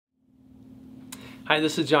Hi,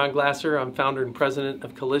 this is John Glasser. I'm founder and president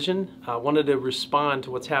of Collision. I wanted to respond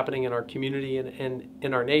to what's happening in our community and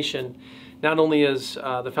in our nation, not only as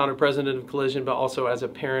the founder and president of Collision, but also as a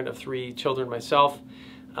parent of 3 children myself.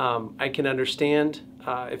 I can understand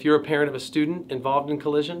if you're a parent of a student involved in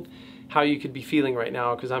Collision, how you could be feeling right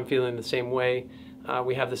now, because I'm feeling the same way.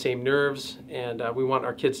 We have the same nerves, and we want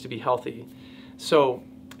our kids to be healthy. So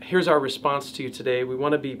here's our response to you today. We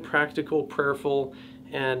want to be practical, prayerful,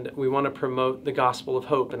 and we want to promote the gospel of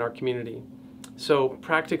hope in our community. So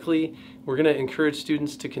practically, we're going to encourage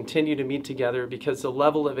students to continue to meet together because the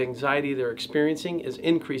level of anxiety they're experiencing is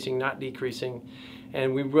increasing, not decreasing.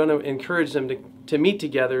 And we want to encourage them to meet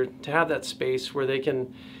together, to have that space where they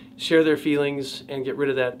can share their feelings and get rid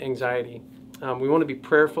of that anxiety. We want to be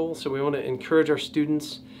prayerful, so we want to encourage our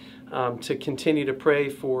students to continue to pray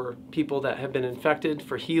for people that have been infected,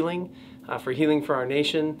 for healing for our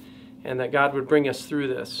nation, and that God would bring us through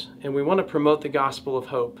this. And we want to promote the gospel of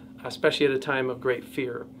hope, especially at a time of great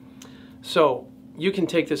fear. So you can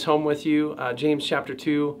take this home with you. James chapter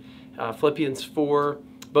 2, Philippians 4,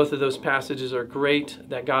 both of those passages are great,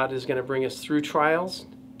 that God is going to bring us through trials,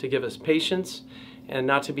 to give us patience, and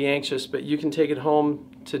not to be anxious, but you can take it home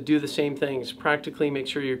to do the same things. Practically make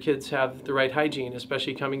sure your kids have the right hygiene,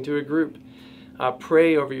 especially coming to a group.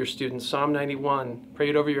 Pray over your students, Psalm 91, pray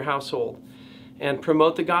it over your household. And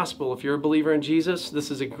promote the gospel. If you're a believer in Jesus, this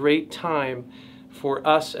is a great time for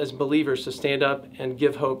us as believers to stand up and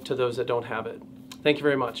give hope to those that don't have it. Thank you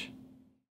very much.